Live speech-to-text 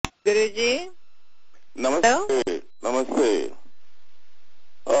Guruji. Namaste. Hello? Namaste.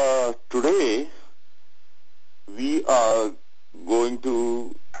 Today we are going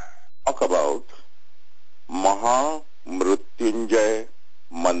to talk about Maha Mrutyunjaya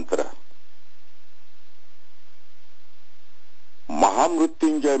mantra. Maha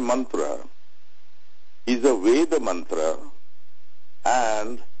Mrutyunjaya mantra is a Veda mantra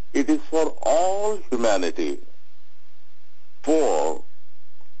and it is for all humanity. For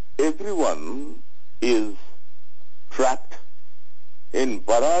everyone is trapped in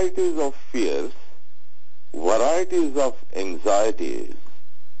varieties of fears, varieties of anxieties,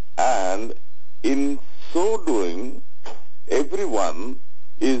 and in so doing, everyone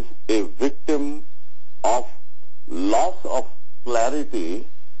is a victim of loss of clarity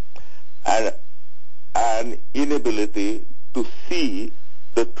and an inability to see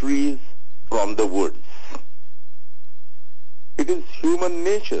the trees from the woods. It is human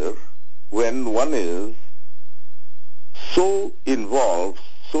nature when one is so involved,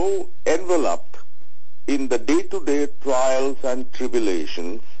 so enveloped in the day-to-day trials and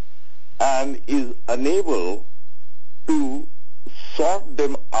tribulations and is unable to sort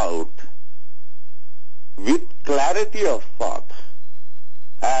them out with clarity of thought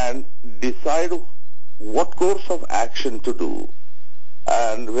and decide what course of action to do.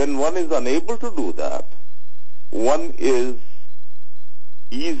 And when one is unable to do that, one is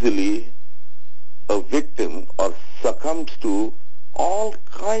easily a victim or succumbs to all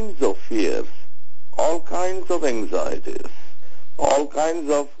kinds of fears, all kinds of anxieties, all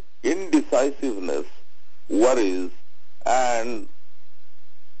kinds of indecisiveness, worries, and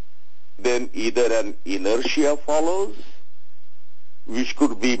then either an inertia follows, which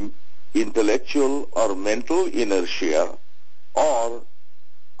could be intellectual or mental inertia, or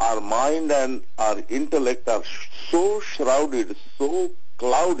our mind and our intellect are so shrouded, so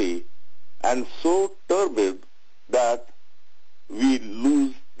cloudy, and so turbid that we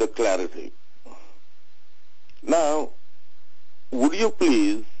lose the clarity. Now, would you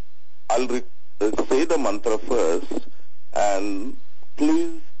please, I'll say the mantra first, and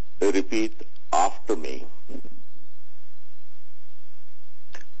please repeat after me.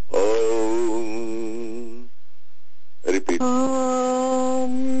 Om. Repeat.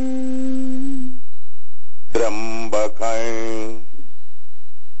 Om. Trambakain.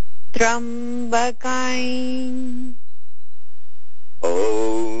 Trambakain.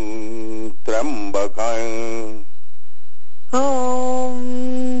 Om Trambakain.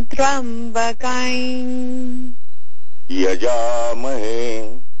 Om Trambakain.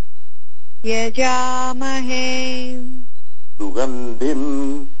 Yajamahe. Yajamahe.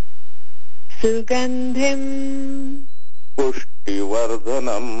 Sugandhim. Sugandhim.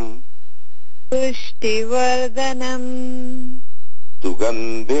 Pushtivardhanam. Pushtivardhanam.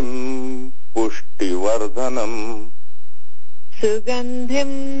 Sugandhim Pushtivardhanam.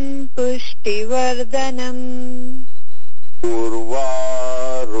 Sugandhim Pushtivardhanam.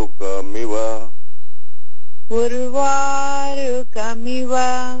 Urvarukamiva. Urvarukamiva.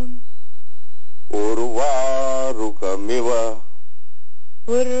 Urvarukamiva.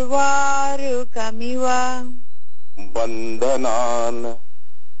 Urvarukamiva. Bandhanan.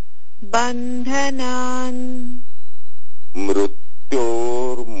 Bandhanan.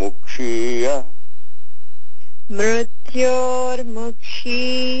 Mrutyurmukshiya.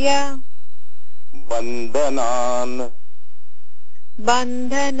 Mrutyurmukshiya. Bandhanan.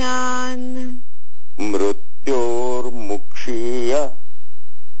 Bandhanan. Mrutyurmukshiya.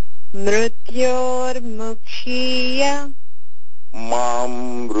 Mrutyurmukshiya.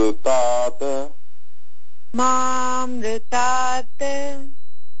 Mamrutat. Mamrutat.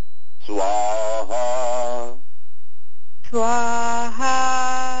 Swaha. Swaha.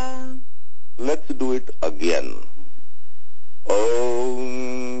 Let's do it again.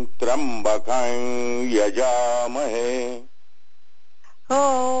 Om Trambakain Yajamahe.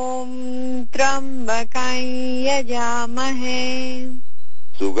 Om Trambakain Yajamahe.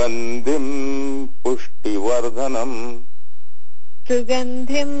 Sugandhim Pushtivardhanam.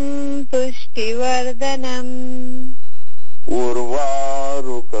 Sugandhim Pushtivardhanam.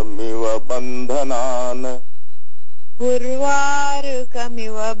 Urvarukamiva Bandhanan.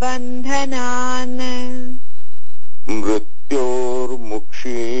 Urvarukamiva Bandhanan.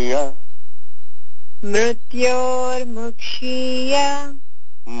 Mrutyurmukshiya. Mrutyurmukshiya.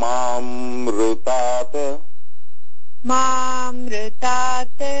 Mamrutat.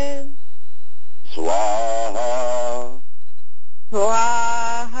 Mamrutat. Swaha.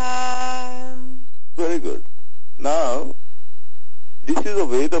 Swaha. Very good. Now, this is a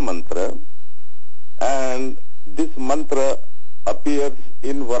Veda mantra, and this mantra appears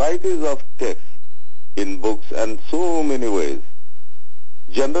in varieties of texts, in books and so many ways.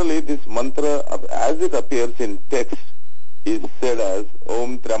 Generally, this mantra, as it appears in text, is said as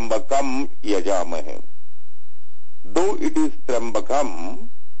Om Trambakam Yajamahe. Though it is Trambakam,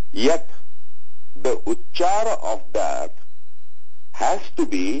 yet the uchara of that has to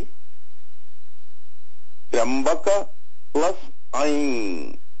be Trambaka plus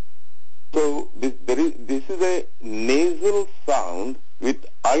Ain. So this is a nasal sound with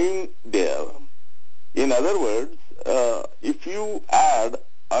Ain there. In other words, if you add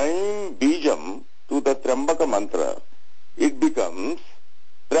Ain Bijam to the Trambaka mantra, it becomes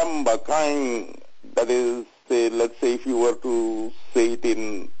Trambakain. That is, let's say if you were to say it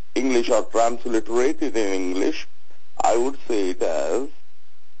in English or transliterate it in English, I would say it as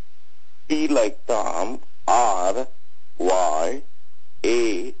T like Tom, R, Y,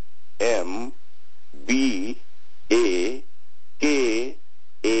 A, M, B, A, K,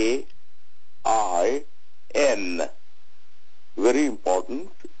 A, I, N. Very important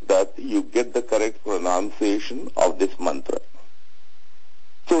that you get the correct pronunciation of this mantra.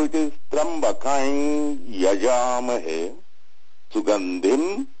 So it is Trambakain Yajamahe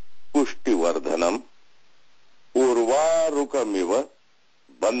Sugandhim Pushtivardhanam Urvarukamiva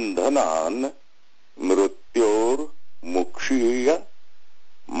Bandhanan Mrutyor Mukshiya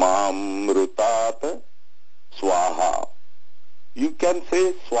Mamrutat Swaha. You can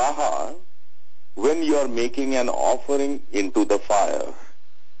say Swaha when you are making an offering into the fire,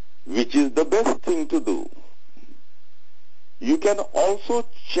 which is the best thing to do. You can also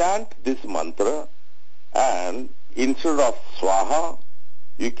chant this mantra, and instead of Swaha,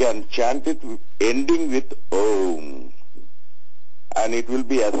 you can chant it ending with Om. And it will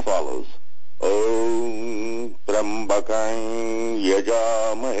be as follows. Om Trambakain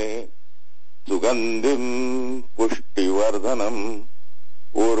Yajamahe Sugandhim Pushtivardhanam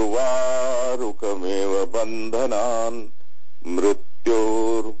Urvarukameva Bandhanan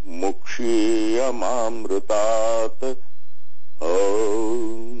Mrutyor Mukshiyamamrutat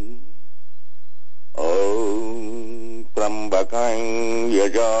Om Trambakain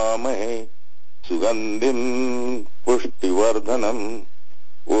Yajamahe Sugandhim Pushtivardhanam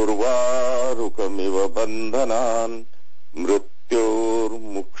Urvarukamiva Bandhanan Mrutyor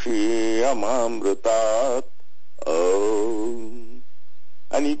Mukshiyamamrutat Om.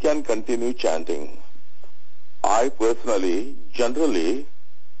 And you can continue chanting. I personally, generally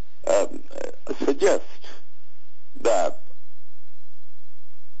suggest that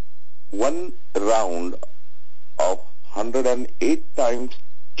one round of 108 times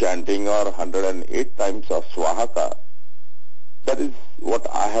chanting or 108 times of Swahaka, that is what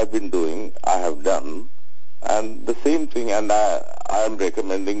I have been doing, I have done, and the same thing, and I am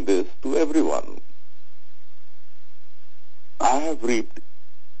recommending this to everyone. I have reaped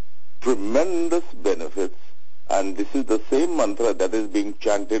tremendous benefits, and this is the same mantra that is being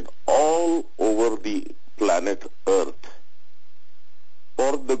chanted all over the planet Earth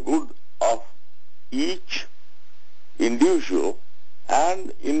for the good of each individual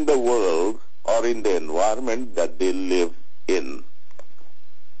and in the world or in the environment that they live in.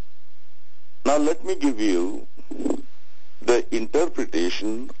 Now let me give you the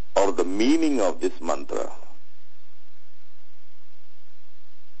interpretation or the meaning of this mantra.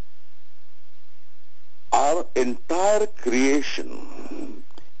 Our entire creation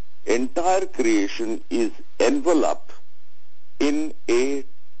is enveloped in a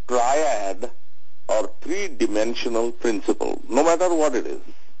triad or three-dimensional principle, no matter what it is.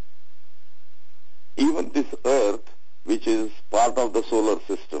 Even this earth, which is part of the solar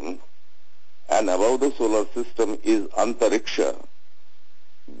system, and above the solar system is Antariksha.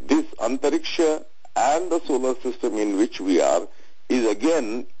 This Antariksha and the solar system in which we are is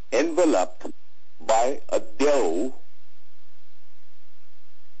again enveloped by a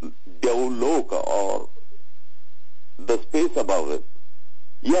Devloka, or the space above it.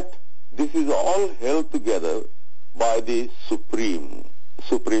 Yet this is all held together by the supreme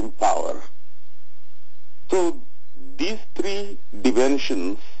power. So these three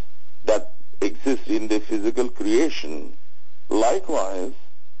dimensions that exist in the physical creation, likewise,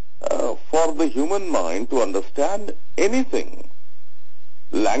 for the human mind to understand anything,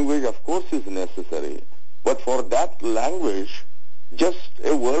 language of course is necessary, but for that language, just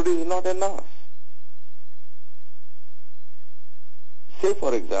a word is not enough. Say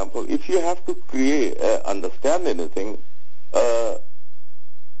for example, if you have to understand anything, a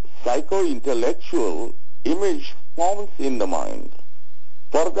psycho-intellectual image forms in the mind.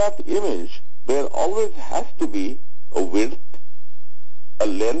 For that image, there always has to be a width, a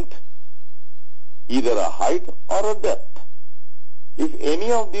length, either a height or a depth. If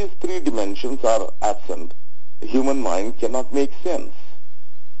any of these three dimensions are absent, the human mind cannot make sense.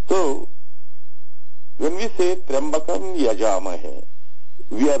 So, when we say Trambakam Yajamahe,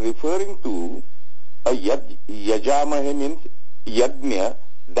 we are referring to a Yajamahe means Yajna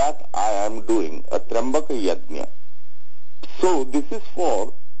that I am doing, a Trambaka Yajna. So, this is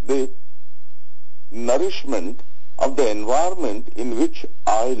for the nourishment of the environment in which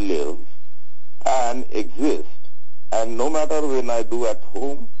I live and exist. And no matter when I do at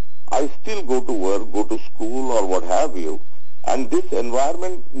home, I still go to work, go to school or what have you. And this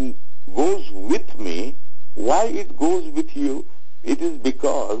environment goes with me. Why it goes with you? It is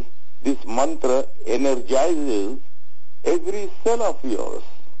because this mantra energizes every cell of yours.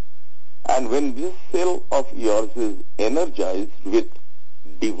 And when this cell of yours is energized with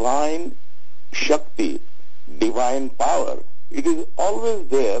divine Shakti, divine power, it is always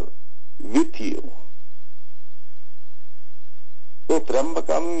there with you. So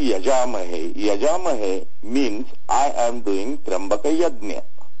Trambakam Yajamahe. Yajamahe means I am doing Trambaka Yajna.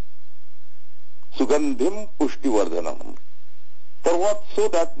 Sugandhim Pushtivardhanam. For what? So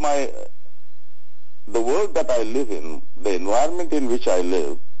that the world that I live in, the environment in which I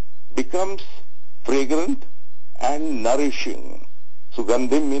live, becomes fragrant and nourishing.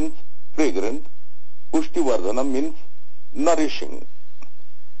 Sugandhim means fragrant. Pushtivardhanam means nourishing.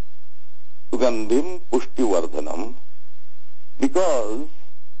 Sugandhim Pushtivardhanam. Because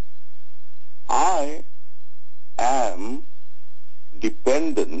I am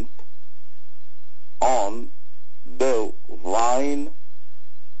dependent on the wine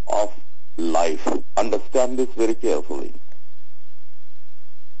of life. Understand this very carefully.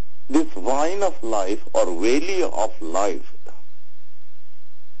 This wine of life or valley of life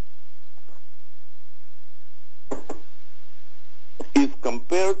is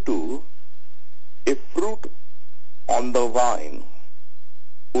compared to a fruit on the vine.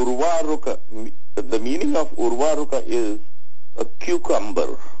 Urvaruka, the meaning of Urvaruka is a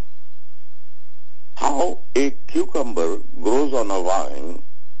cucumber. How a cucumber grows on a vine,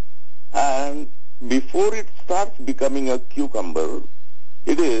 and before it starts becoming a cucumber,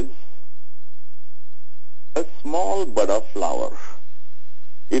 it is a small bud of flower.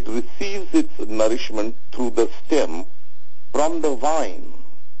 It receives its nourishment through the stem from the vine.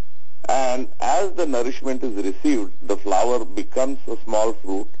 And as the nourishment is received, the flower becomes a small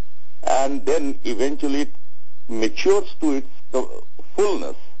fruit, and then eventually it matures to its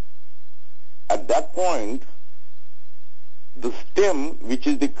fullness. At that point, the stem, which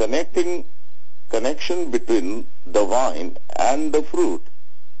is the connection between the vine and the fruit,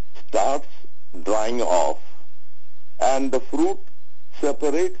 starts drying off, and the fruit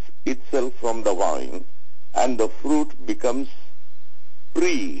separates itself from the vine, and the fruit becomes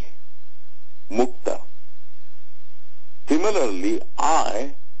free. Mukta. Similarly,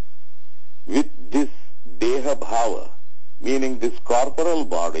 I, with this Deha Bhava, meaning this corporal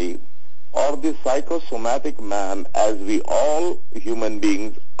body, or the psychosomatic man, as we all human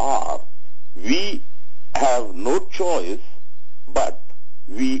beings are, we have no choice, but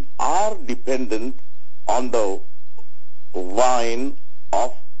we are dependent on the wine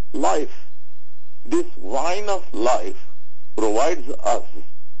of life. This wine of life provides us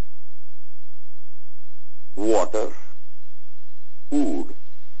water, food,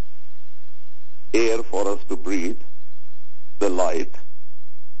 air for us to breathe, the light,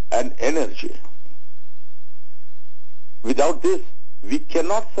 and energy. Without this, we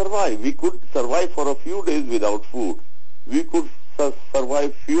cannot survive. We could survive for a few days without food. We could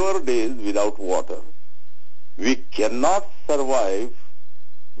survive fewer days without water. We cannot survive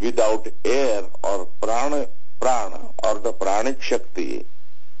without air or prana or the pranic shakti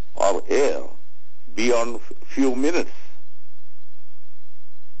or air beyond few minutes.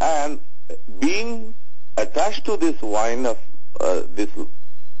 And being attached to this wine of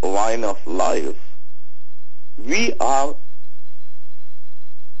life, we are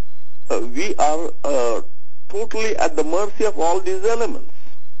totally at the mercy of all these elements.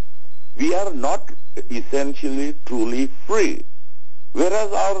 We are not essentially truly free,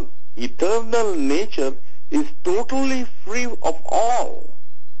 whereas our eternal nature is totally free of all.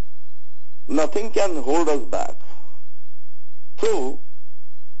 Nothing can hold us back. So,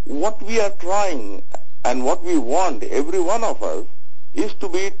 what we are trying and what we want, every one of us, is to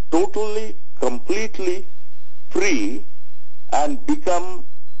be totally, completely free and become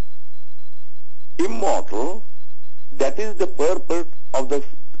immortal. That is the purport of the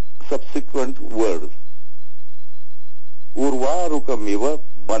subsequent words. Urvarukamiva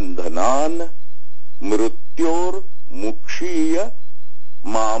bandhanan mrutyor mukshiya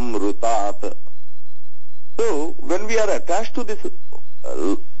mamrutat. So when we are attached to this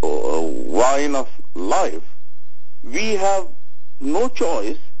wine of life, we have no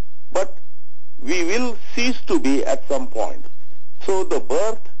choice, but we will cease to be at some point. So the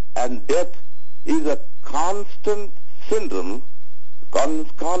birth and death is a constant syndrome,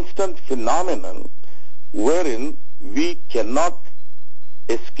 constant phenomenon, wherein we cannot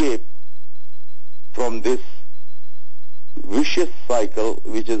escape from this vicious cycle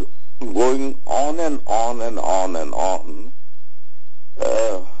which is going on and on and on and on.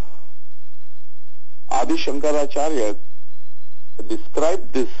 Adi Shankaracharya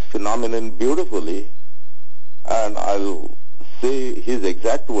described this phenomenon beautifully, and I'll say his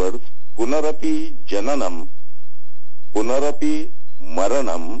exact words: Punarapi jananam, Punarapi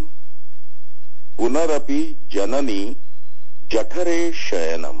maranam, Punarapi janani jathare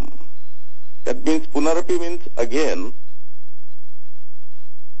shayanam. That means Punarapi means again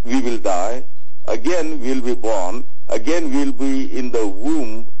we will die, again we will be born, again we will be in the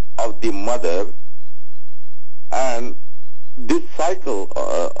womb of the mother, and this cycle,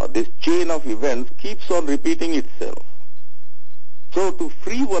 this chain of events keeps on repeating itself. So to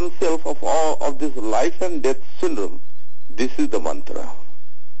free oneself of all of this life and death syndrome, this is the mantra.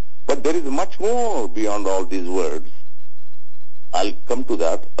 But there is much more beyond all these words. I'll come to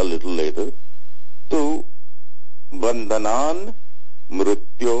that a little later. So, Bandhanan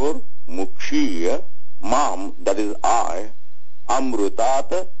Mrutyor Mukshiya Mam, that is I,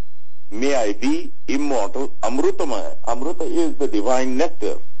 Amrutata, may I be immortal. Amrutamaya. Amruta is the divine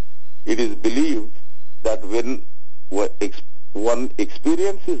nectar. It is believed that when one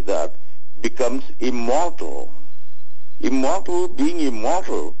experiences that, becomes immortal. Being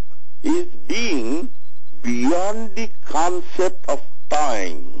immortal is being beyond the concept of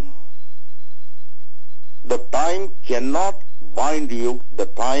time. The time cannot bind you. The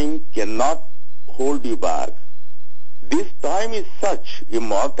time cannot hold you back. This time is such,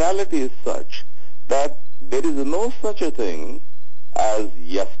 immortality is such, that there is no such a thing as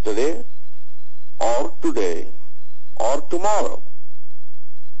yesterday or today or tomorrow.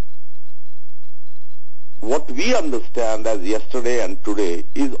 What we understand as yesterday and today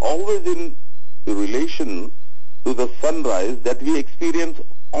is always in relation to the sunrise that we experience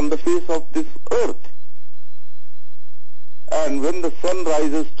on the face of this earth. And when the sun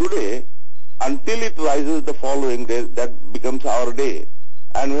rises today, until it rises the following day, that becomes our day.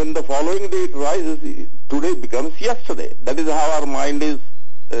 And when the following day it rises, today becomes yesterday. That is how our mind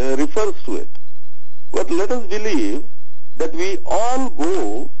refers to it. But let us believe that we all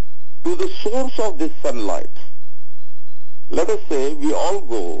go to the source of this sunlight. Let us say we all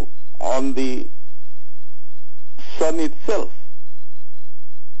go on the sun itself.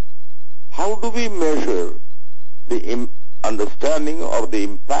 How do we measure the understanding or the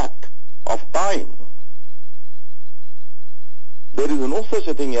impact of time? There is no such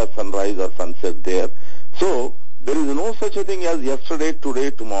a thing as sunrise or sunset there. So there is no such a thing as yesterday,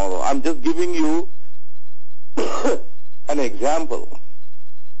 today, tomorrow. I'm just giving you an example.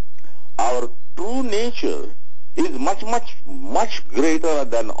 Our true nature is much, much, much greater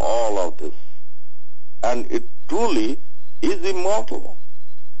than all of this. And it truly is immortal.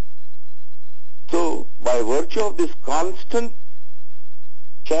 So, by virtue of this constant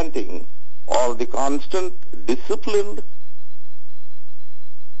chanting or the constant disciplined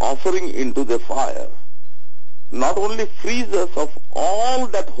offering into the fire, not only frees us of all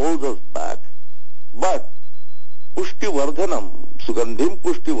that holds us back, but Pushti Vardhanam, Sugandhim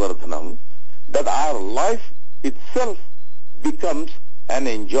Pushti Vardhanam, that our life itself becomes an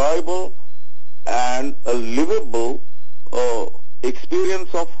enjoyable and a livable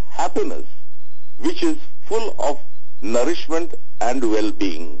experience of happiness, which is full of nourishment and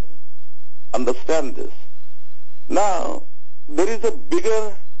well-being. Understand this. Now, there is a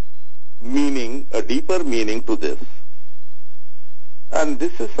bigger meaning, a deeper meaning to this. And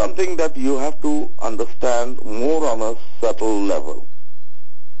this is something that you have to understand more on a subtle level.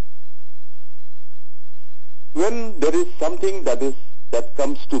 When there is something that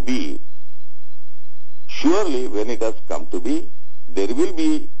comes to be, surely when it has come to be, there will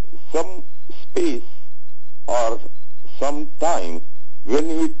be some space or some time when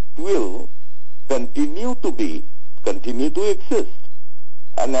it will continue to be, continue to exist.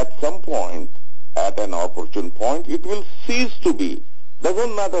 And at some point, at an opportune point, it will cease to be.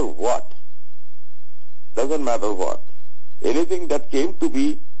 Doesn't matter what. Doesn't matter what. Anything that came to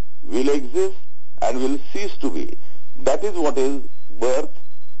be will exist and will cease to be. That is what is birth,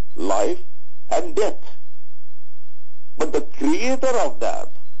 life, and death. But the creator of that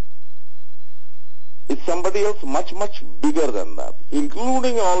is somebody else much, much bigger than that,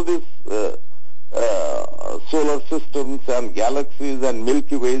 including all this solar systems and galaxies and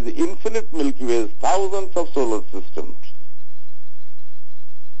Milky Ways, infinite Milky Ways, thousands of solar systems.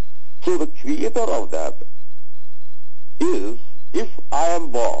 So the creator of that is, if I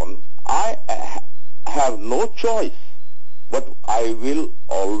am born, I have no choice, but I will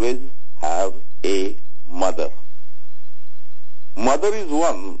always have a mother. Mother is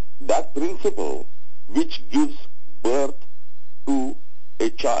one, that principle which gives birth to a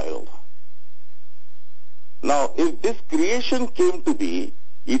child. Now, if this creation came to be,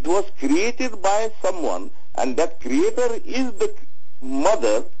 it was created by someone, and that creator is the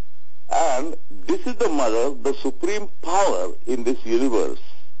mother, and this is the mother, the supreme power in this universe.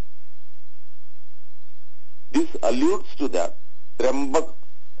 This alludes to that Trambak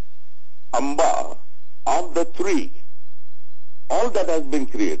Amba of the three. All that has been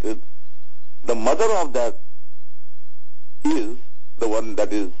created, the mother of that is the one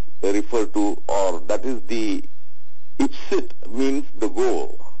that is referred to, or that is the Ipsit, means the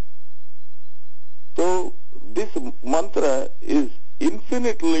goal. So this mantra is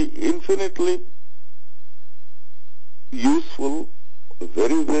infinitely useful,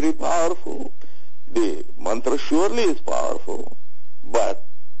 very, very powerful. The mantra surely is powerful, but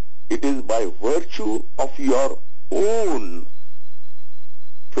it is by virtue of your own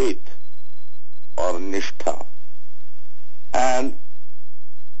faith or nishtha and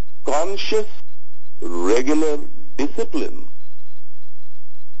conscious, regular discipline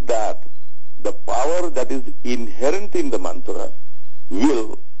that the power that is inherent in the mantra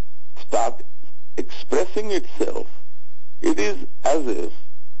will start expressing itself. It is as if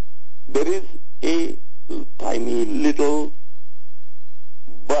there is a tiny little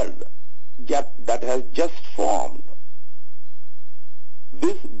bud that has just formed.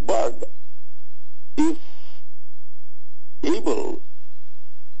 This bud is able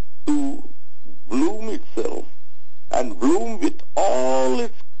to bloom itself and bloom with all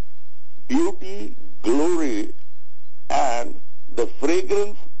its beauty, glory, and the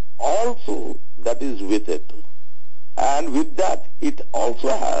fragrance also that is with it. And with that, it also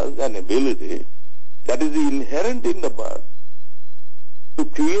has an ability that is inherent in the bud to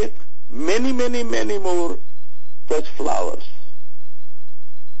create many more such flowers.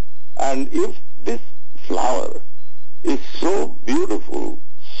 And if this flower is so beautiful,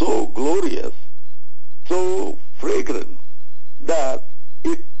 so glorious, so fragrant, that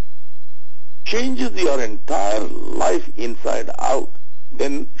it changes your entire life inside out,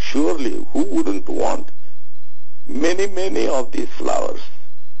 then surely who wouldn't want many of these flowers?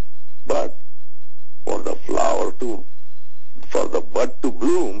 But for the bud to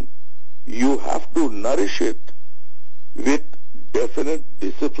bloom, you have to nourish it with definite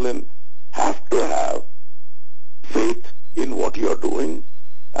discipline, have to have faith in what you're doing,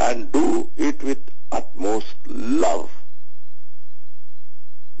 and do it with utmost love.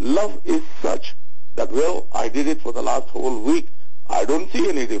 Love is such that, well, I did it for the last whole week, I don't see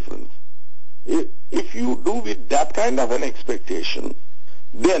any difference. If you do with that kind of an expectation,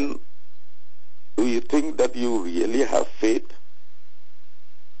 then do you think that you really have faith?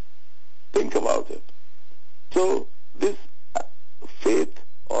 Think about it. So this faith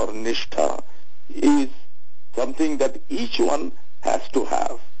or nishtha is something that each one has to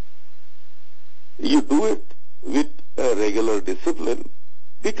have. You do it with a regular discipline.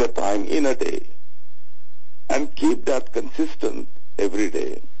 Pick a time in a day and keep that consistent every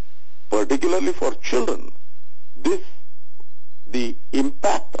day. Particularly for children, the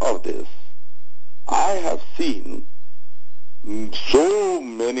impact of this, I have seen so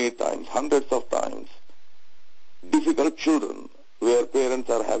many times, hundreds of times, difficult children where parents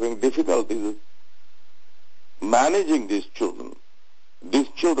are having difficulties managing these children. These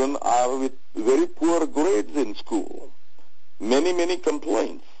children are with very poor grades in school, many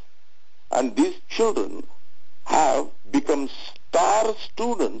complaints, and these children have become star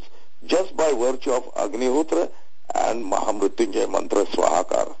students just by virtue of Agnihotra and Maha Mrutyunjaya mantra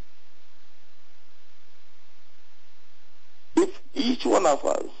Swahakar. If each one of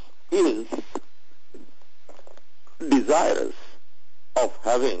us is desirous of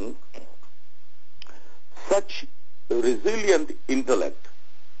having such resilient intellect,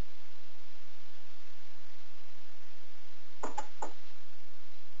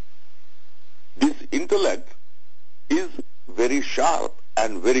 this intellect is very sharp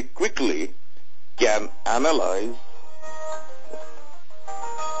and very quickly can analyze.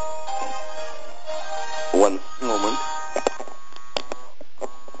 One moment.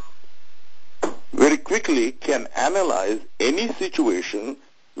 Very quickly can analyze any situation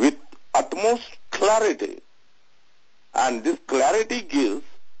with utmost clarity. And this clarity gives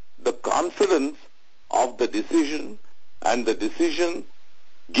the confidence of the decision, and the decision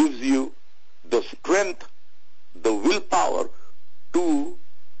gives you the strength, the willpower to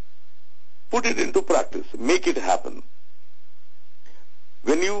put it into practice, make it happen.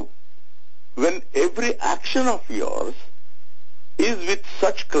 When every action of yours is with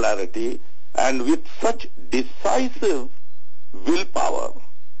such clarity and with such decisive willpower,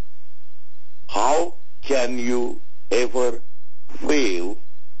 how can you ever fail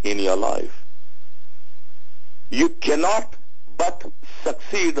in your life? You cannot but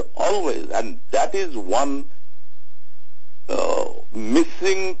succeed always, and that is one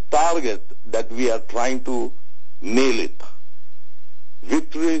missing target that we are trying to nail it.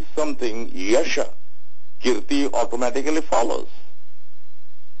 Victory is something, yasha, kirti automatically follows.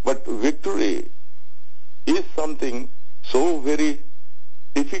 But victory is something so very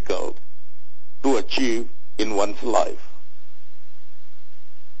difficult to achieve in one's life.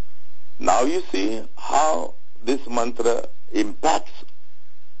 Now you see how this mantra impacts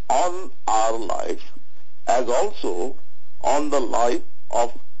on our life as also on the life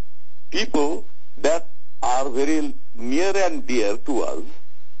of people that are very near and dear to us,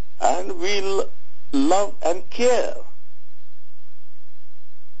 and we love and care.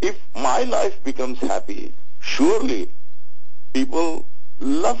 If my life becomes happy, surely people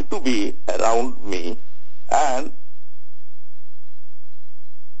love to be around me. And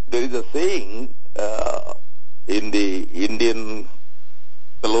there is a saying in the Indian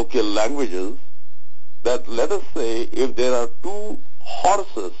colloquial languages that, let us say, if there are two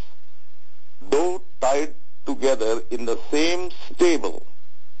horses, though tied together in the same stable,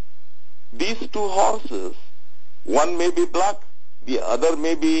 these two horses, one may be black, the other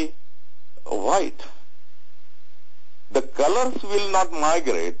may be white. The colors will not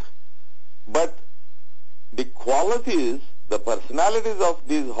migrate, but the qualities, the personalities of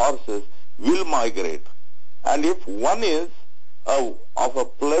these horses will migrate. And if one is of a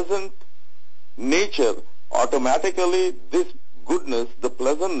pleasant nature, automatically this goodness, the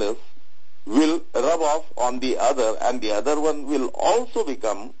pleasantness, will rub off on the other, and the other one will also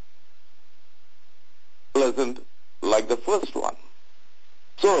become pleasant like the first one.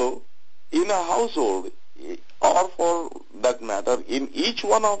 So, in a household, or for that matter, in each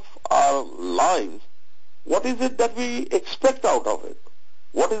one of our lives, what is it that we expect out of it?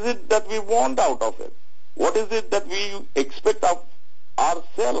 What is it that we want out of it? What is it that we expect of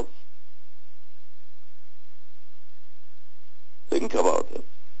ourselves? Think about it.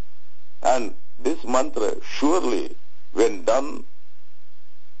 And this mantra, surely, when done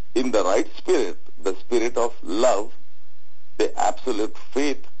in the right spirit, the spirit of love, the absolute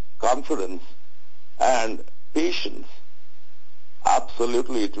faith, confidence, and patience,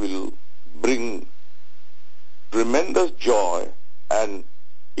 absolutely it will bring tremendous joy and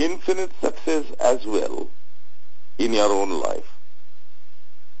infinite success as well in your own life.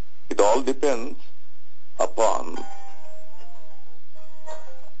 It all depends upon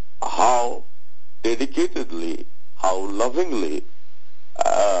how dedicatedly, how lovingly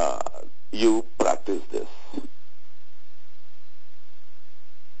you practice this.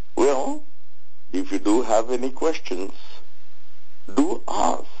 Well, if you do have any questions, do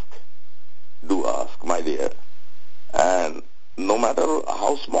ask. Do ask, my dear. And no matter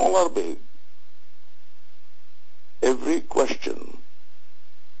how small or big, every question,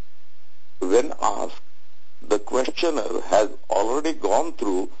 when asked, the questioner has already gone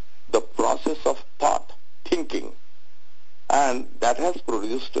through the process of thought, thinking, and that has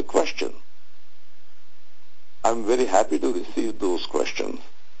produced a question. I'm very happy to receive those questions.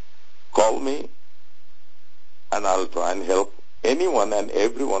 Call me, and I'll try and help anyone and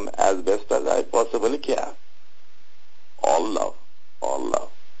everyone as best as I possibly can. All love, all love.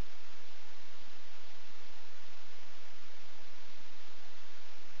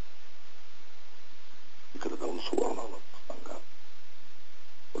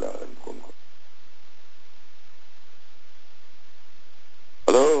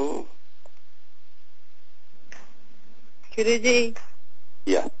 Hello? Guruji,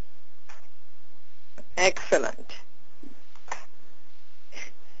 Yeah. excellent.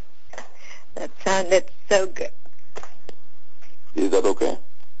 That sounded so good. Is that okay?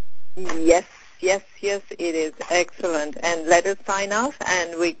 Yes, yes, yes, it is excellent. And let us sign off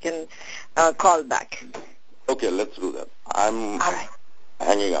and we can call back. Okay, let's do that. I'm All right.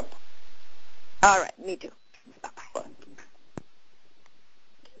 hanging up. All right, me too. Bye-bye. Bye.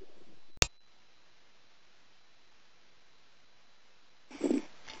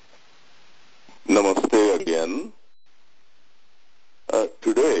 Namaste again.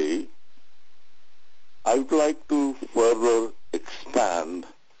 Today, I would like to further expand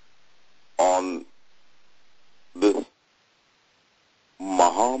on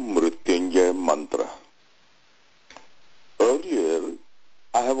Mrutyunjaya mantra. Earlier,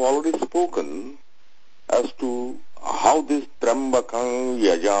 I have already spoken as to how this Trambakam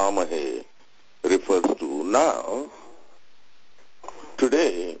Yajamahe refers to. Now,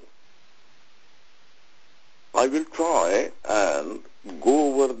 today, I will try and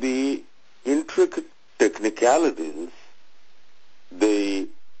go over the intricate technicalities, the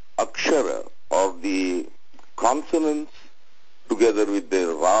akshara or the consonants together with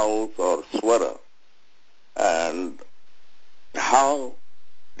their vowels or swara, and how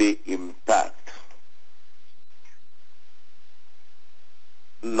they impact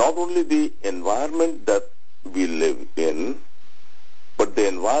not only the environment that we live in, but the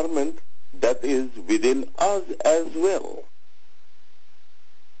environment that is within us as well.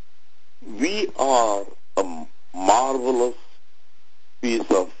 We are a marvelous piece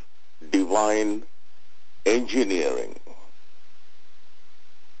of divine engineering.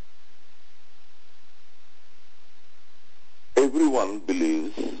 Everyone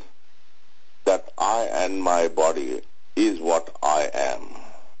believes that I and my body is what I am.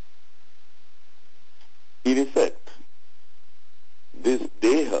 In effect, this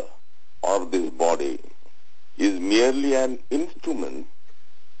deha or this body is merely an instrument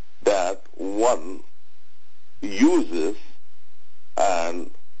that one uses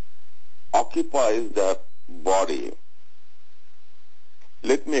and occupies that body.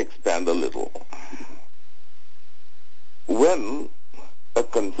 Let me expand a little. When a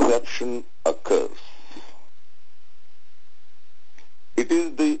conception occurs, it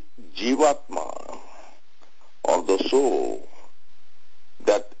is the jivatma or the soul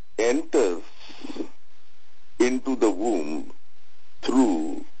that enters into the womb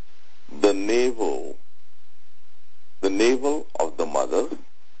through the navel of the mother,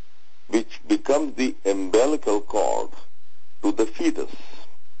 which becomes the umbilical cord to the fetus.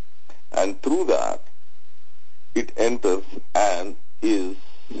 And through that, it enters and is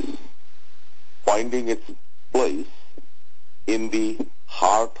finding its place in the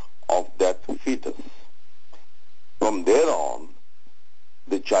heart of that fetus. From there on,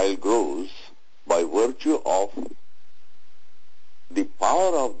 the child grows by virtue of the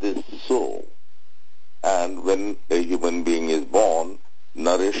power of this soul. And when a human being is born,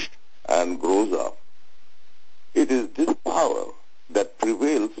 nourished, and grows up, it is this power that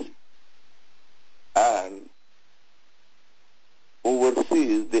prevails and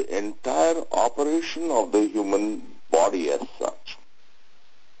oversees the entire operation of the human body as such.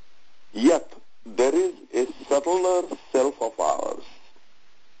 Yet, there is a subtler self of ours.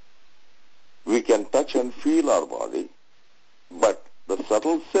 We can touch and feel our body, but the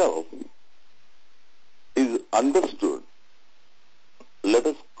subtle self is understood. Let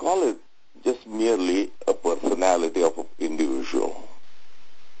us call it just merely a personality of an individual.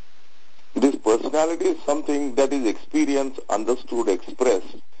 This personality is something that is experienced, understood,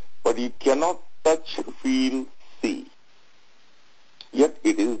 expressed, but you cannot touch, feel, see. Yet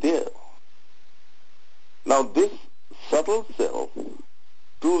it is there. Now this subtle self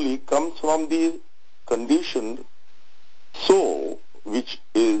truly comes from the conditioned soul, which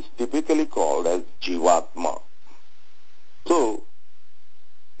is typically called as jivatma. So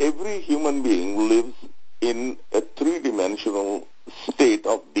every human being lives in a three-dimensional state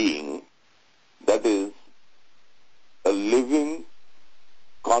of being, that is a living,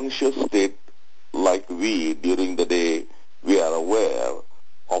 conscious state. Like we, during the day, we are aware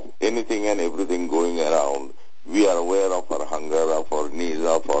of anything and everything going around. We are aware of our hunger, of our needs,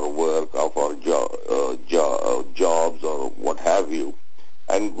 of our work, of our jobs or what have you,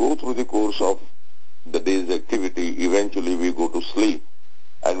 and go through the course of the day's activity. Eventually we go to sleep,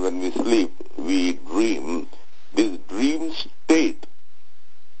 and when we sleep, we dream. This dream state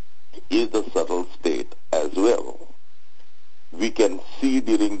is the subtle state as well. We can see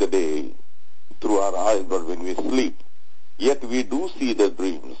during the day through our eyes, but when we sleep, yet we do see the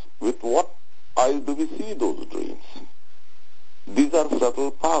dreams. With what eyes do we see those dreams? These are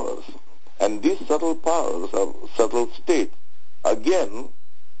subtle powers. And these subtle powers or subtle states, again,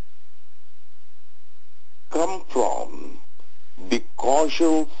 come from the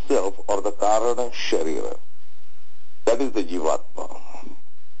causal self or the karana sharira. That is the jivatma.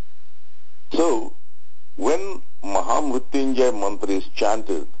 So, when Maha Mrutyunjaya mantra is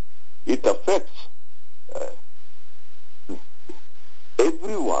chanted, it affects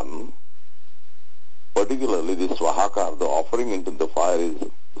everyone, particularly the swahakar, the offering into the fire, is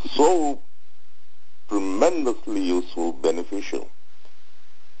so tremendously useful, beneficial,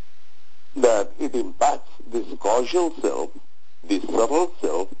 that it impacts this causal self, the subtle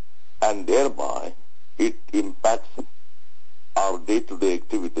self, and thereby it impacts our day-to-day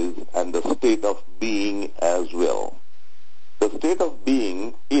activities and the state of being as well. The state of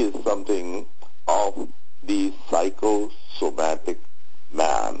being is something of the psychosomatic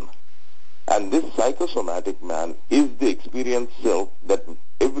man. And this psychosomatic man is the experienced self that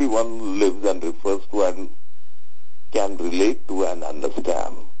everyone lives and refers to and can relate to and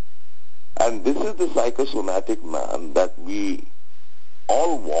understand. And this is the psychosomatic man that we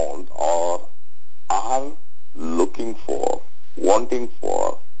all want or are looking for, wanting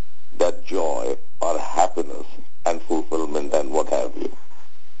for, that joy or happiness and fulfillment and what have you.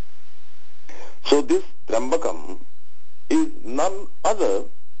 So this Trambakam is none other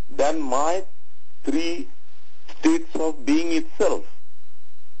than my three states of being itself.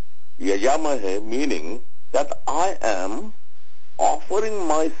 Yajamahe, meaning that I am offering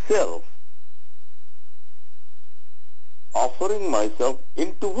myself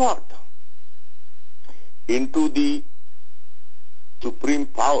into what? Into the supreme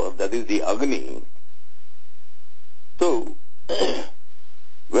power, that is the Agni. So,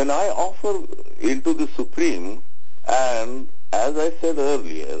 when I offer into the supreme, and as I said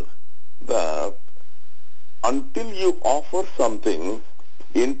earlier, that until you offer something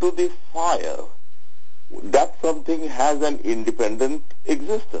into the fire, that something has an independent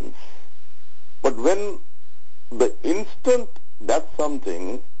existence. But when the instant that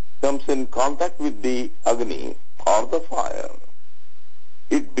something comes in contact with the Agni or the fire,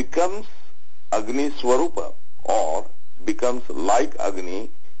 it becomes Agni Swarupa or becomes like Agni.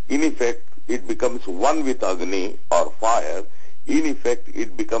 In effect, it becomes one with Agni or fire. In effect,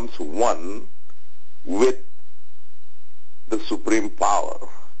 it becomes one with the supreme power.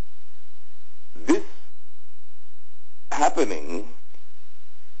 This happening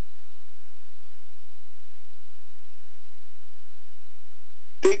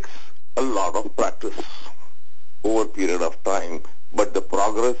takes a lot of practice over a period of time, but the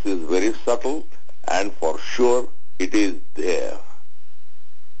progress is very subtle and for sure it is there.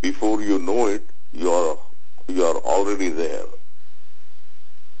 Before you know it, you're already there.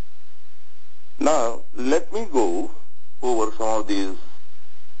 Now, let me go over some of these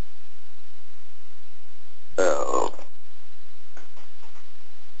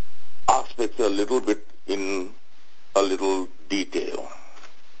aspects a little bit in a little detail.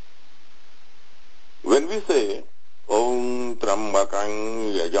 When we say, Om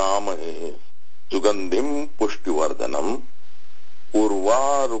Trambakam Yajamahe Sugandhim Pushtivardhanam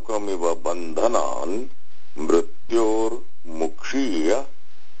Urvarukamiva Bandhanan Mrutyor Mukshiya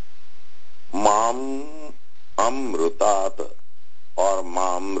Mam Amrutat or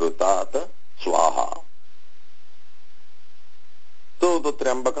Mamrutat Swaha. So the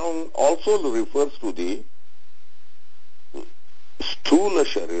Trambakam also refers to the Sthula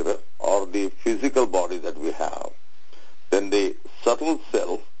Sharira or the physical body that we have, then the subtle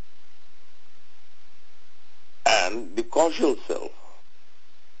self and the causal self.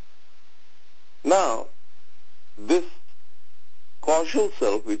 Now, this causal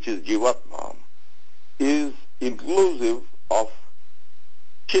self, which is Jivatma, is inclusive of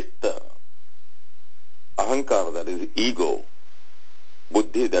Chitta, Ahankara, that is ego,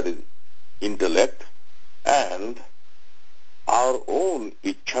 Buddhi, that is intellect, and our own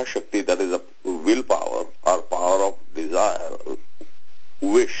Ichha Shakti, that is a willpower, or power of desire,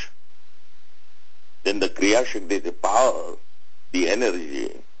 wish. Then the Kriya Shakti, the power, the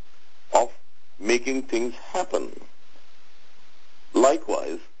energy of making things happen.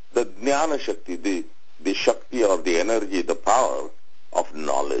 Likewise, the Jnana Shakti, the Shakti or the energy, the power of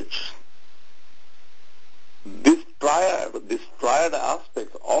knowledge. This triad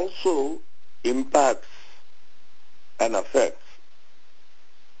aspect also impacts and affects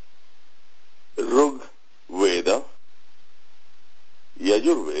Rug Veda,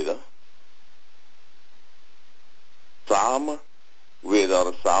 Yajur Veda, Sama Veda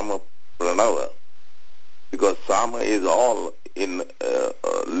or Sama Pranava, because Sama is all in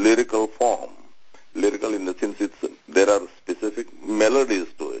lyrical form. Lyrical in the sense there are specific melodies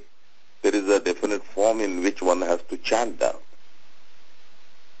to it. There is a definite form in which one has to chant down.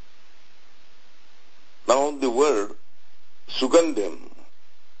 Now the word Sugandhim.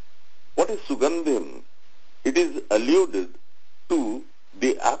 What is Sugandhim? It is alluded to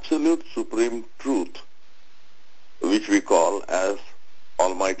the absolute supreme truth, which we call as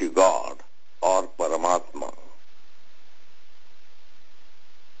Almighty God or Paramatma.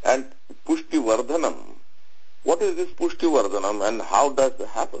 And Pushti Vardhanam. What is this Pushti Vardhanam and how does it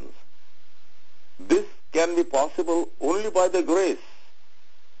happen? This can be possible only by the grace,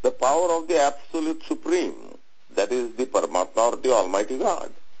 the power of the Absolute Supreme, that is the Paramatma or the Almighty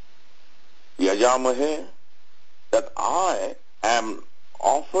God. Yajamahe, that I am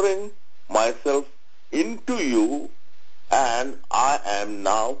offering myself into you, and I am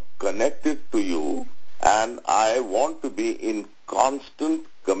now connected to you, and I want to be in constant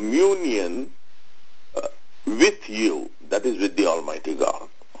communion with you, that is with the Almighty God.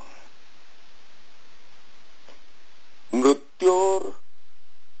 Mrutyor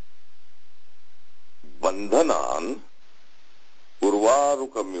bandhanan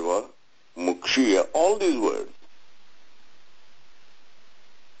urvarukamiva mukshiya, all these words,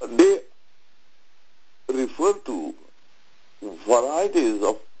 they refer to varieties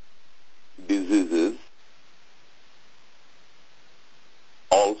of diseases,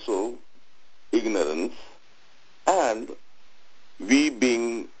 also ignorance, and we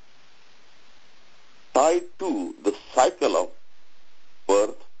being tied to the cycle of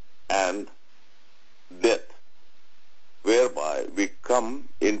birth and death, whereby we come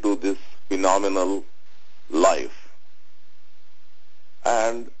into this phenomenal life.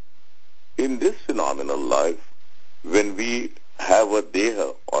 And in this phenomenal life, when we have a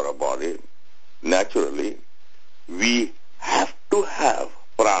deha or a body, naturally, we have to have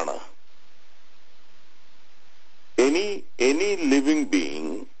prana. Any living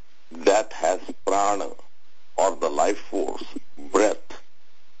being that has prana or the life force, breath,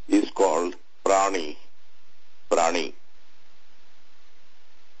 is called prani.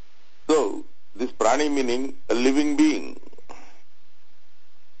 So, this prani meaning a living being.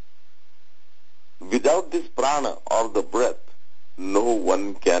 Without this prana or the breath, no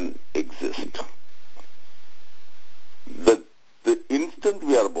one can exist. The instant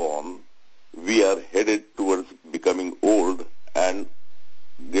we are born, we are headed towards becoming old and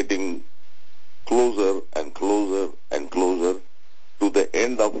getting closer and closer and closer to the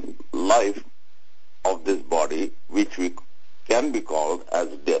end of life of this body, which we can be called as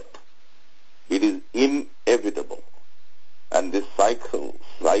death. It is inevitable. And this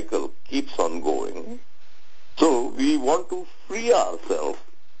cycle keeps on going. So we want to free ourselves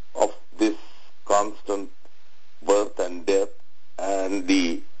of this constant birth and death and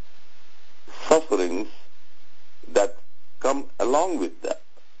the sufferings that come along with that.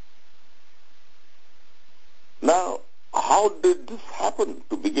 Now, how did this happen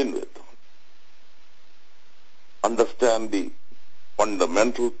to begin with? Understand the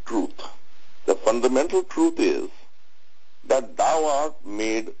fundamental truth. The fundamental truth is that thou art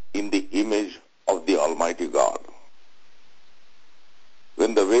made in the image of the Almighty God.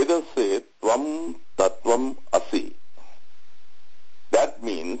 When the Vedas say, Tvam Tattvam Asi, that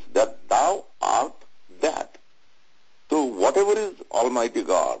means that thou art that. So whatever is Almighty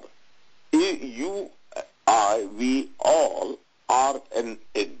God, you, I, we all are an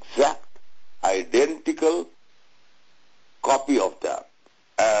exact, identical copy of that.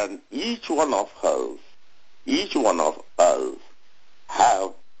 And each one of us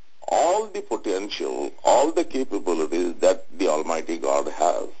have all the potential, all the capabilities that the Almighty God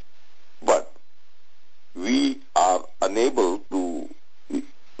has. But we are unable to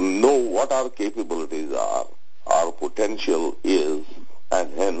know what our capabilities are, our potential is,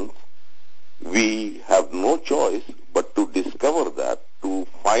 and hence we have no choice but to discover that, to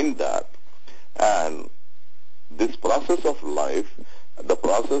find that. And this process of life, the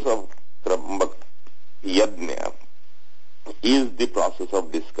process of yajna, is the process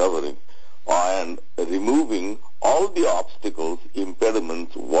of discovering and removing all the obstacles,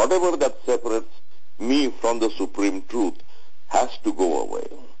 impediments, whatever that separates me from the supreme truth has to go away.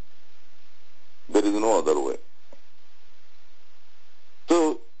 There is no other way.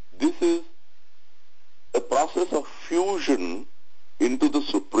 So this is a process of fusion into the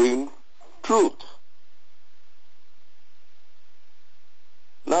supreme truth.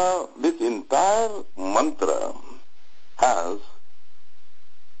 Now, this entire mantra has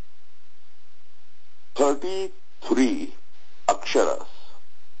 33 aksharas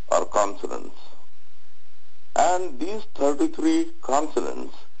or consonants. And these 33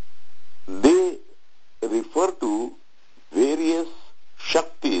 consonants, they refer to various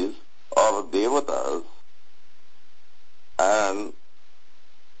shaktis or devatas, and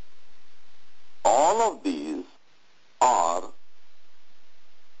all of these are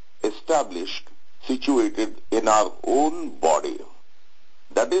established, situated in our own body.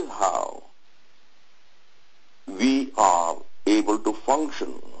 That is how we are able to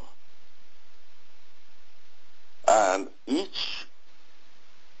function. And each,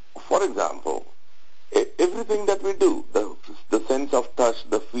 for example, everything that we do, the sense of touch,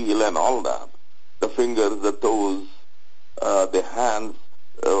 the feel and all that, the fingers, the toes, the hands,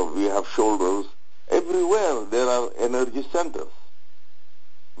 we have shoulders, everywhere there are energy centers.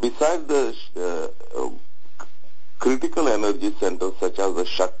 Besides the critical energy centers such as the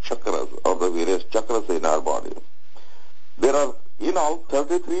chakras or the various chakras in our body. There are in all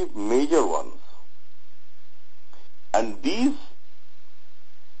 33 major ones. And these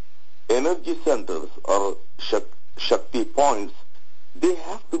energy centers or Shakti points, they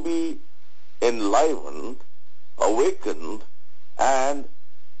have to be enlivened, awakened, and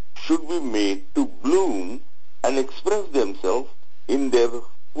should be made to bloom and express themselves in their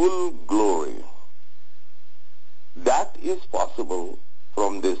full glory. That is possible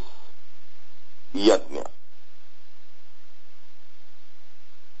from this yajna.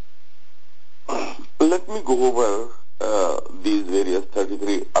 Let me go over these various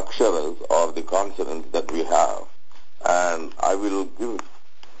 33 aksharas or the consonants that we have, and I will give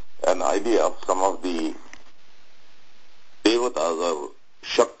an idea of some of the devatas or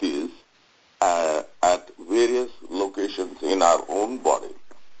shaktis at various locations in our own body.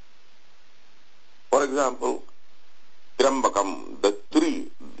 For example, Trambakam, the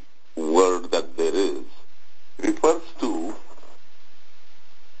three word that there is, refers to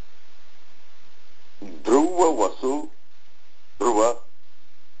Dhruva Vasu, Dhruva,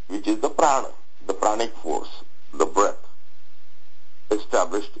 which is the prana, the pranic force, the breath,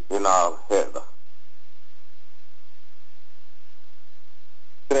 established in our head.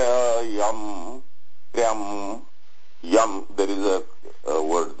 Yam, Yam, Yam, there is a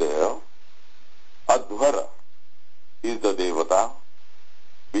word there. Adhvara is the devata,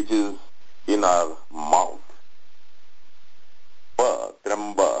 which is in our mouth. Pa,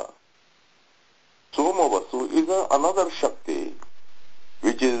 Tramba. Somavasu is another Shakti,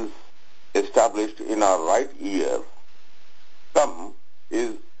 which is established in our right ear. Tam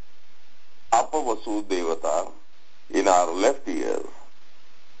is Apavasu Devata in our left ear.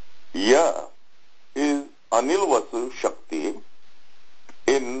 Ya is Anilvasu Shakti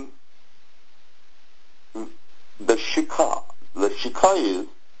in the Shikha. The Shikha is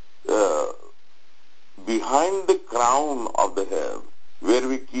behind the crown of the head, where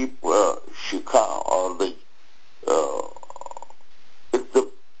we keep Shikha or the it's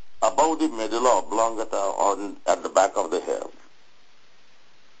above the medulla oblongata on at the back of the head.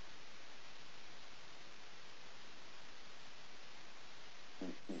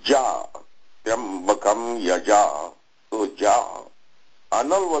 Ja, Trambakam Yaja. So Ja,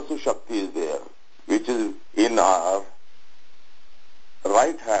 Analvasu Shakti is there, which is in our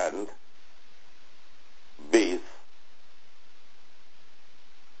right hand base.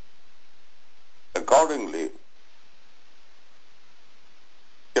 Accordingly,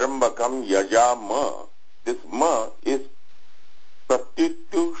 Trambakam Yaja Ma, this Ma is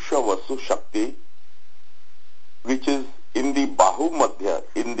Pratyutusha Vasu Shakti, which is in the Bahu Madhya,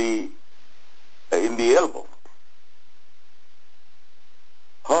 in the elbow.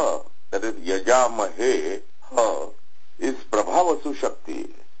 Ha, that is Yaja Mahe, Ha, is Prabhavasu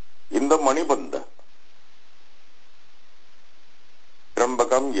Shakti, in the Manibandha.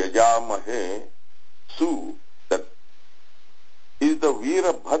 Trambakam Yaja Mahe, Su, that is the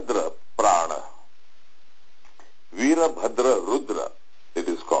Virabhadra Prana. Virabhadra Rudra, it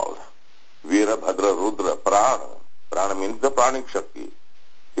is called. Virabhadra Rudra Prana. Prana means the pranic Shakti.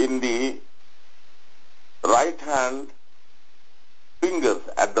 In the right hand fingers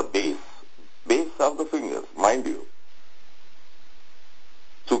at the base of the fingers, mind you.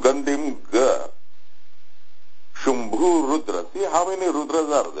 Sugandhim Ga, Shumbhu Rudra. See how many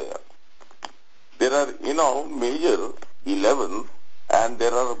Rudras are there? There are, major 11, and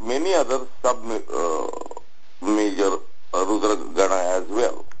there are many other sub-major Rudra Gana as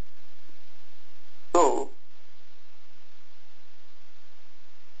well. So,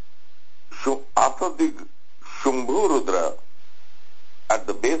 after the Shumbhu Rudra, at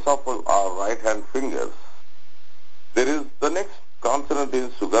the base of our right hand fingers, there is the next consonant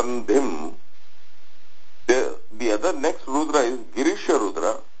is Sugandhim. The other next Rudra is Girisha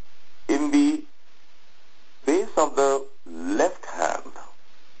Rudra in the base of the left hand.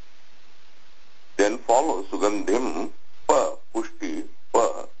 Then follows Sugandhim, Pa, Pushti,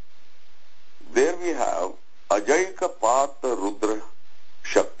 Pa. There we have Ajaika Pata Rudra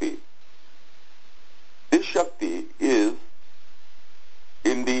Shakti. This Shakti is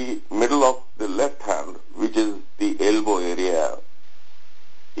in the middle of the left hand, which is the elbow area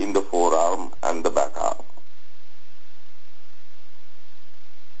in the forearm and the back arm.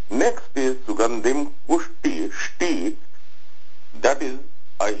 Next is Sugandhim Pushti, Shti, that is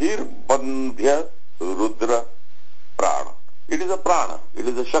Ahir Bandhya Rudra Prana. It is a prana, it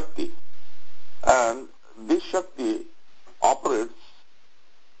is a Shakti. And this Shakti operates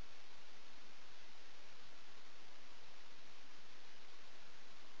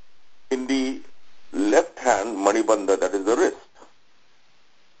in the left hand hand, Manibandha, that is the wrist.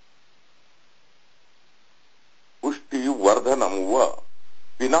 Pushti Vardhanam Va.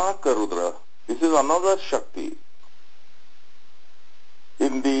 Pinaka Rudra. This is another Shakti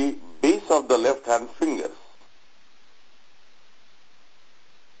in the base of the left hand fingers.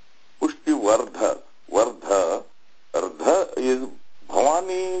 Pushti Vardha. Vardha. Ardha is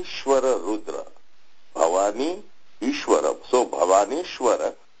Bhavani Ishwara Rudra. Bhavani Ishwara. So Bhavani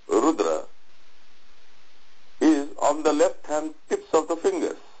Ishwara Rudra is on the left hand tips of the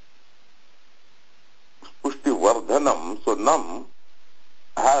fingers. Pushti Vardhanam. So Nam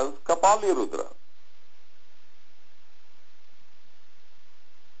has Kapali Rudra.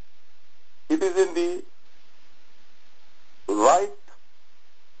 It is in the right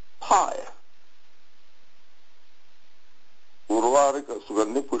thigh. Urvarika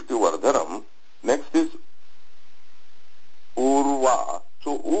Sugandhi Pushti Vardhanam. Next is Urva.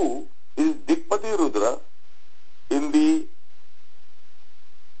 So U is Dipati Rudra in the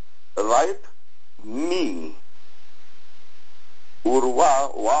right knee. Urva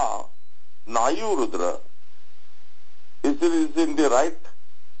Va Nayu Rudra is in the right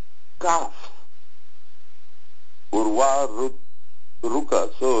calf. Urva Ruka.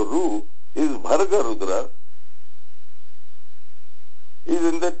 So Ru is Bharga Rudra, is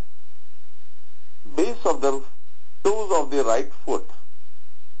in the base of the toes of the right foot.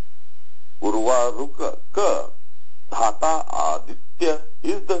 Urva Ruka. Ka Dhata Aditya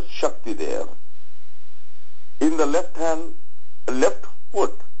is the Shakti there. In the left hand, left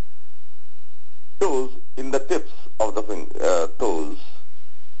foot, toes in the tips of the toes.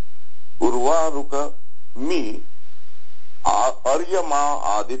 Urva Ruka Mi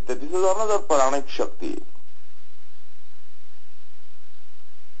Aryama Aditya. This is another Puranic Shakti.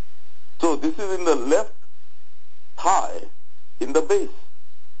 So this is in the left thigh, in the base.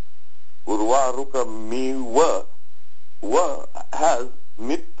 Urva Ruka Mi Va. Va has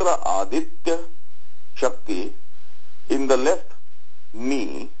Mitra Aditya Shakti in the left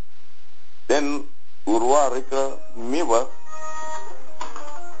knee. Then Urva Rika Miva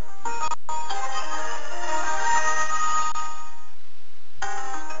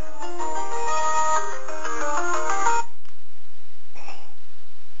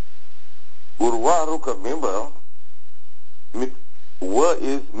Urva Ruka Miva. Va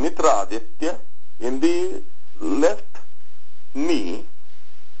is Mitra Aditya in the left knee.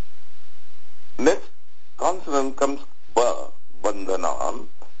 Next consonant comes Ba, Bandhanam.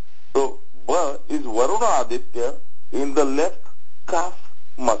 So Ba is Varuna Aditya in the left calf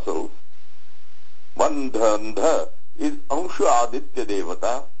muscles. Bandhandha is Anshu Aditya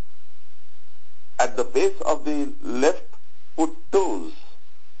Devata at the base of the left foot toes.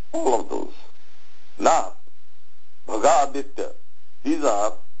 All of those. Now, Bhaga Aditya. These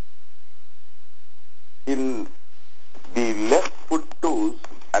are in the left foot toes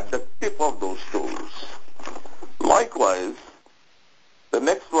at the tip of those toes. Likewise, the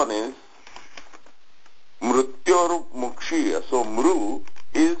next one is Mrutyur Mukshiya. So Mru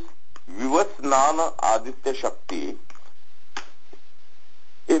is Vivasnana Aditya Shakti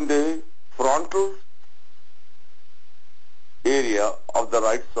in the frontal area of the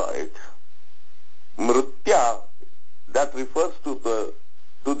right side. Mrutya, that refers to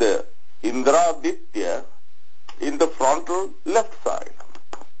the Indraditya in the frontal left side.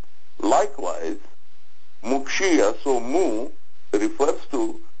 Likewise, Mukshiya, so Mu refers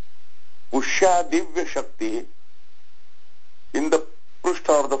to Pushya Divya Shakti in the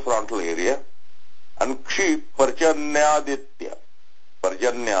Prushta or the frontal area, and Kshi Parjanyaditya.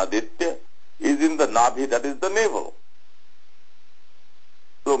 Parjanyaditya is in the Nabhi, that is the navel.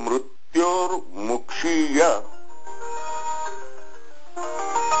 So Mrutyur Mukshiya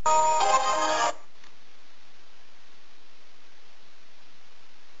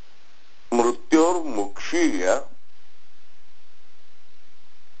Mukshiya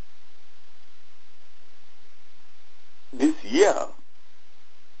this year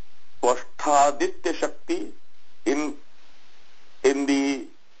Svasthaditya Shakti in the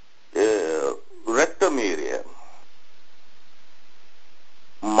rectum area.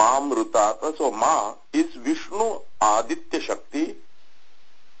 Ma Mrutata, so Ma is Vishnu Aditya Shakti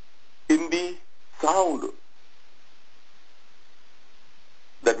in the sound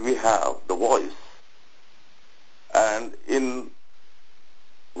that we have, the voice. And in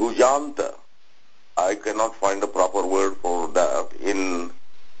Bhujanta, I cannot find a proper word for that in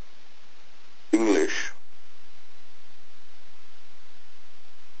English.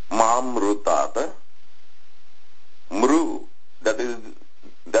 Mamrutata, Mru,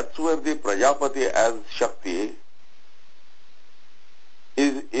 that's where the Prajapati as Shakti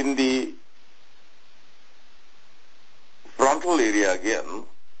is in the central area again,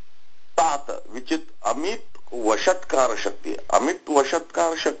 Tat, which is Amit Vashatkara Shakti. Amit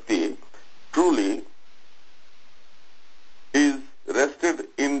Vashatkara Shakti truly is rested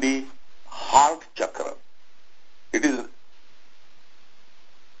in the heart chakra. It is.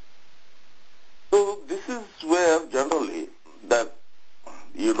 So this is where generally that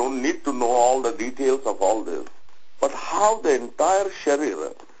you don't need to know all the details of all this, but how the entire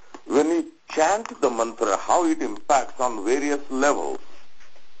Sharira, when you chant the mantra, how it impacts on various levels.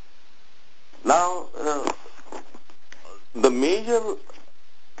 Now, the major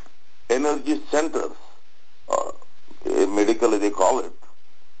energy centers, medically they call it,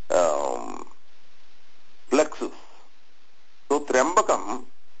 plexus. So, Trambakam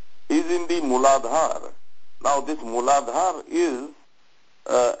is in the Muladhar. Now, this Muladhar is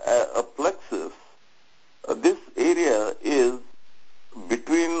a plexus. This area is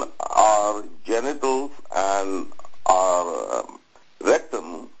between our genitals and our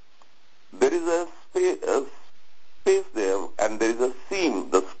rectum. There is a space there, and there is a seam.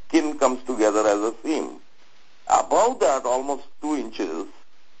 The skin comes together as a seam. Above that, almost 2 inches,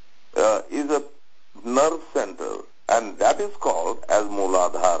 is a nerve center, and that is called as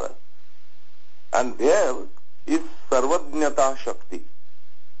Muladhara. And there is Sarvajnata Shakti.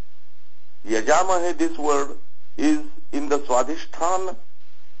 Yajamahe, this word, is in the Swadhisthana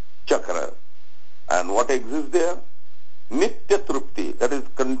chakra. And what exists there? Nitya Trupti, that is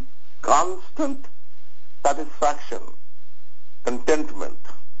constant satisfaction, contentment.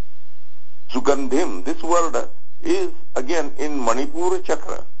 Sugandhim, this word is again in Manipura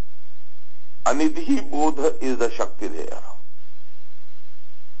chakra. Anidhi Bodha is the Shakti there.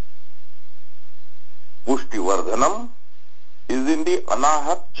 Pushti Vardhanam is in the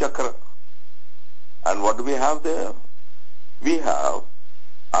Anahat chakra. And what do we have there? We have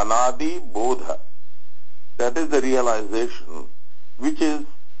Anadi Bodha. That is the realization which is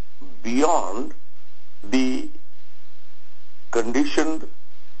beyond the conditioned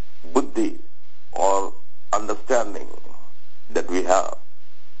buddhi or understanding that we have.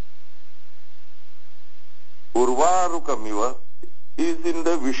 Urvarukamiva is in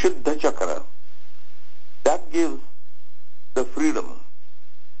the Vishuddha chakra. That gives the freedom.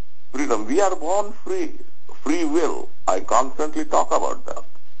 Freedom. We are born free. Free will. I constantly talk about that.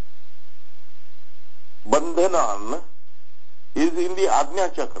 Bandhanan is in the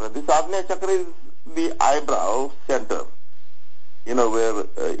Ajna chakra. This Ajna chakra is the eyebrow center. You know, where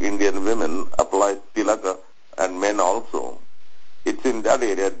Indian women apply tilaka and men also. It's in that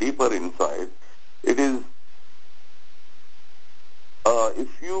area, deeper inside. It is,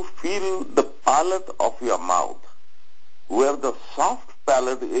 if you feel the palate of your mouth, where the soft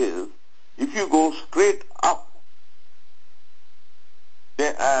palate is, if you go straight up,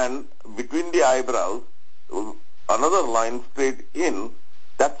 and between the eyebrows, another line straight in,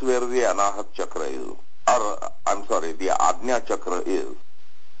 that's where the Anahat chakra is. Or, I'm sorry, the Ajna chakra is.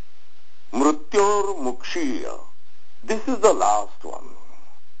 Mrutyunjaya. This is the last one.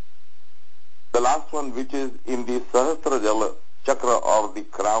 The last one, which is in the Sahasrajala chakra, or the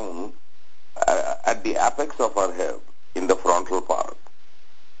crown, at the apex of our head, in the frontal part.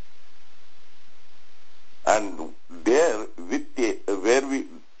 And there, where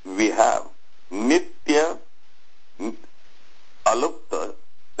we have Nitya Alupta,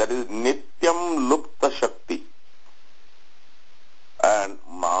 that is Nityam Lupta Shakti. And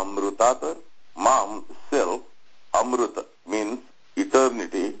Mamrutata, Mam, self, Amruta means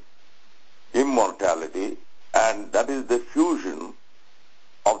eternity, immortality, and that is the fusion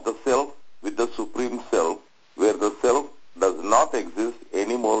of the self with the Supreme Self, where the self does not exist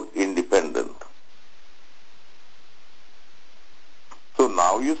anymore independent. So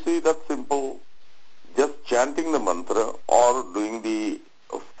now you see that simple, just chanting the mantra or doing the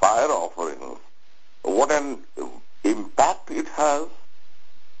fire offerings, what an impact it has.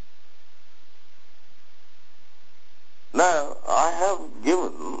 Now, I have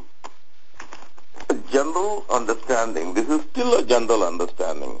given a general understanding. This is still a general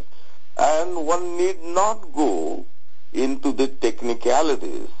understanding. And one need not go into the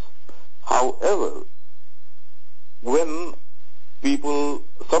technicalities. However, when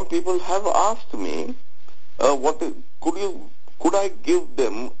some people have asked me, could I give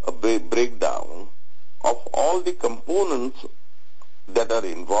them a breakdown of all the components that are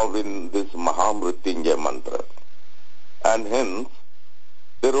involved in this Maha Mrutyunjaya mantra? And hence,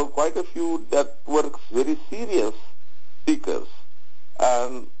 there are quite a few that were very serious seekers,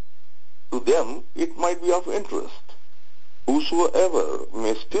 and to them it might be of interest. Whosoever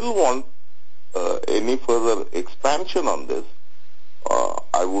may still want any further expansion on this,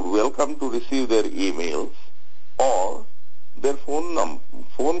 I would welcome to receive their emails, or their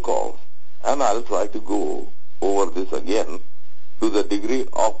phone calls, and I'll try to go over this again to the degree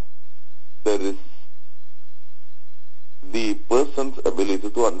of there is the person's ability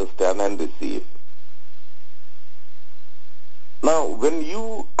to understand and receive. Now, when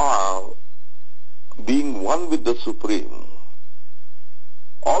you are being one with the Supreme,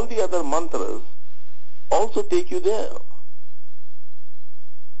 all the other mantras also take you there.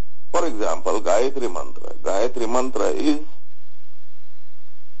 For example, Gayatri Mantra. Gayatri Mantra is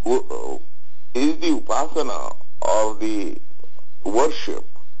the upasana or the worship,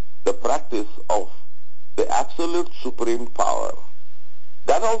 the practice of the absolute supreme power.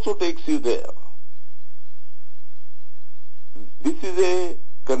 That also takes you there. This is a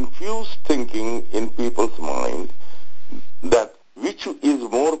confused thinking in people's mind that which is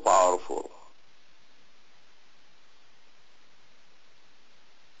more powerful.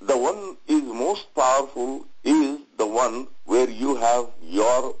 The one is most powerful is the one where you have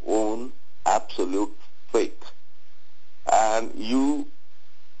your own absolute faith, and you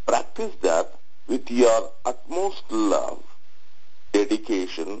practice that with your utmost love,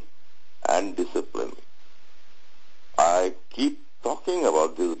 dedication, and discipline. I keep talking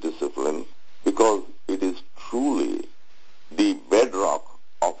about this discipline because it is truly the bedrock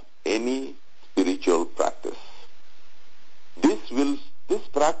of any spiritual practice. This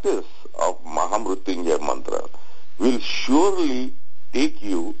practice of Maha Mrutyunjaya mantra will surely take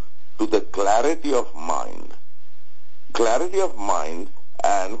you to the clarity of mind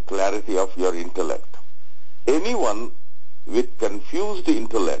and clarity of your intellect. Anyone with confused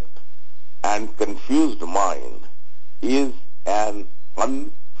intellect and confused mind is an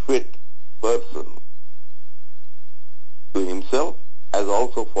unfit person to himself as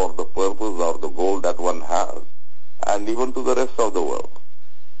also for the purpose or the goal that one has, and even to the rest of the world.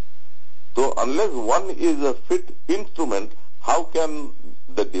 So unless one is a fit instrument, how can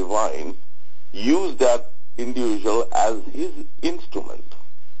the divine use that individual as his instrument?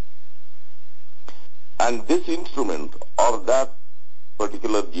 And this instrument or that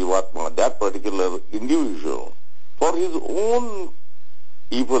particular jivatma, that particular individual, for his own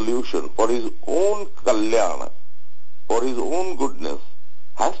evolution, for his own kalyana, for his own goodness,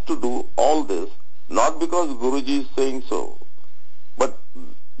 has to do all this, not because Guruji is saying so, but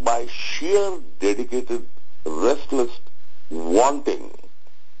by sheer dedicated, restless wanting.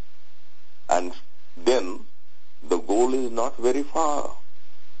 And then the goal is not very far.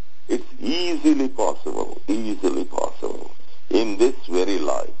 It's easily possible in this very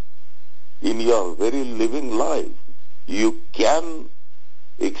life. In your very living life, you can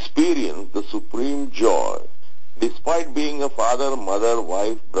experience the supreme joy despite being a father, mother,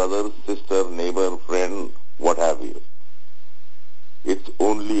 wife, brother, sister, neighbor, friend, what have you. It's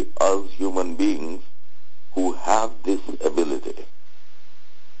only us human beings who have this ability.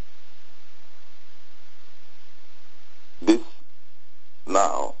 This,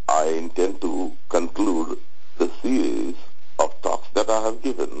 now, I intend to conclude the series of talks that I have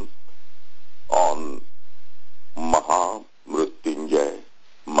given on Maha Mrutyunjaya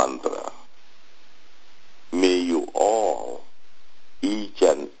mantra. May you all, each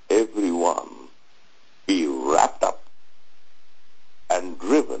and every one, be wrapped up and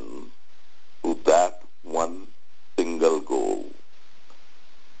driven to that one single goal,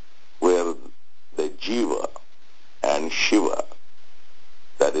 where the Jiva and Shiva,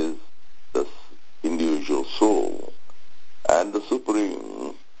 that is the individual soul, and the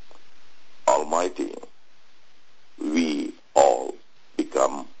Supreme Almighty, we all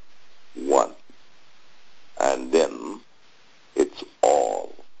become one. And then it's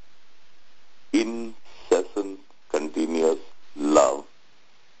all incessant, continuous love,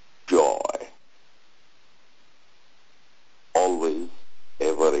 joy, always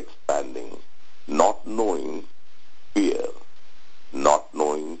ever expanding, not knowing fear, not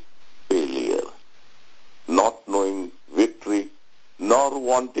knowing failure, not knowing victory, nor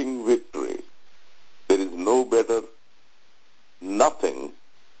wanting victory. There is no better, nothing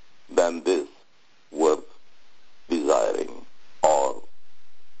than this worth desiring, or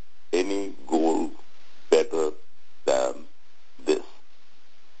any goal better than this.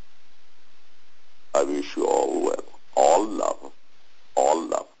 I wish you all well. All love.